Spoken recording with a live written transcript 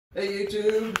Hey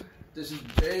YouTube, this is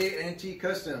Jay and T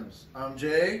Customs. I'm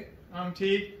Jay. I'm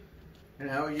T. And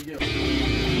how are you doing?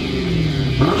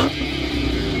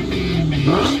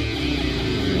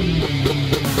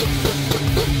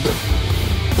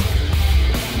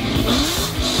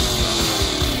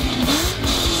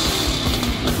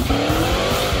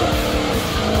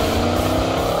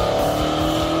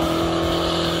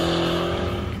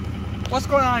 What's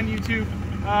going on, YouTube?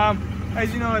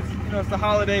 As you know, it's the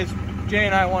holidays. Jay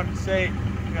and I wanted to say,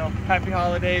 happy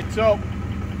holidays. So,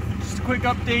 just a quick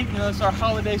update. It's our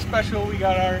holiday special. We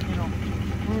got our,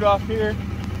 Rudolph here.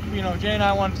 Jay and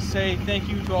I wanted to say thank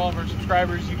you to all of our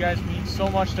subscribers. You guys mean so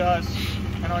much to us,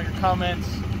 and all your comments.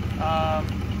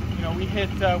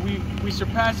 We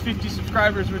surpassed 50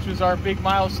 subscribers, which was our big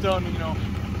milestone.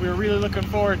 We were really looking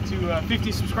forward to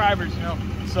 50 subscribers.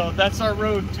 So that's our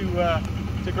road to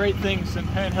great things and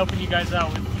helping you guys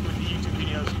out with the YouTube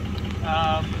videos.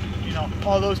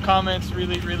 All those comments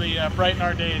really brighten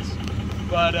our days.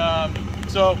 But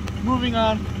so moving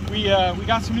on, we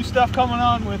got some new stuff coming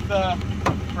on with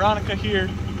Veronica here.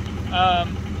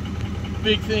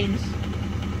 Big things.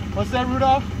 What's that,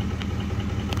 Rudolph?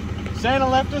 Santa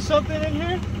left us something in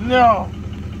here? No.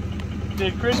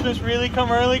 Did Christmas really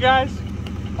come early, guys?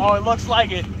 Oh, it looks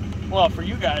like it. Well, for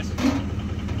you guys.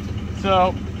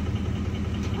 So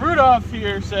Rudolph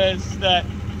here says that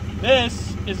this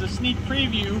is a sneak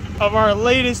preview of our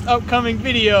latest upcoming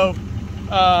video.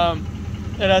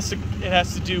 It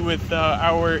has to do with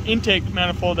our intake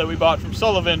manifold that we bought from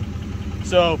Sullivan.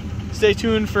 So stay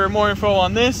tuned for more info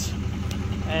on this,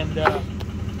 and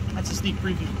that's a sneak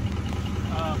preview.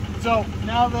 So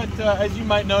now that, as you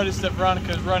might notice, that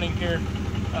Veronica is running here,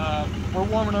 we're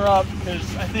warming her up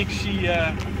because I think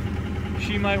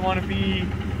she might want to be.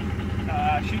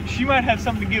 She might have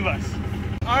something to give us.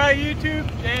 Alright, YouTube,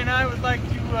 Jay and I would like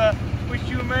to wish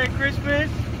you a Merry Christmas,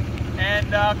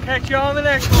 and I'll catch you on the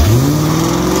next one.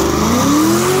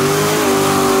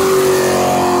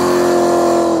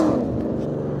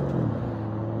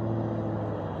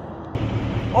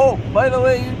 Oh, by the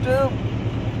way, YouTube,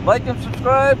 like and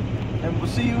subscribe, and we'll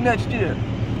see you next year.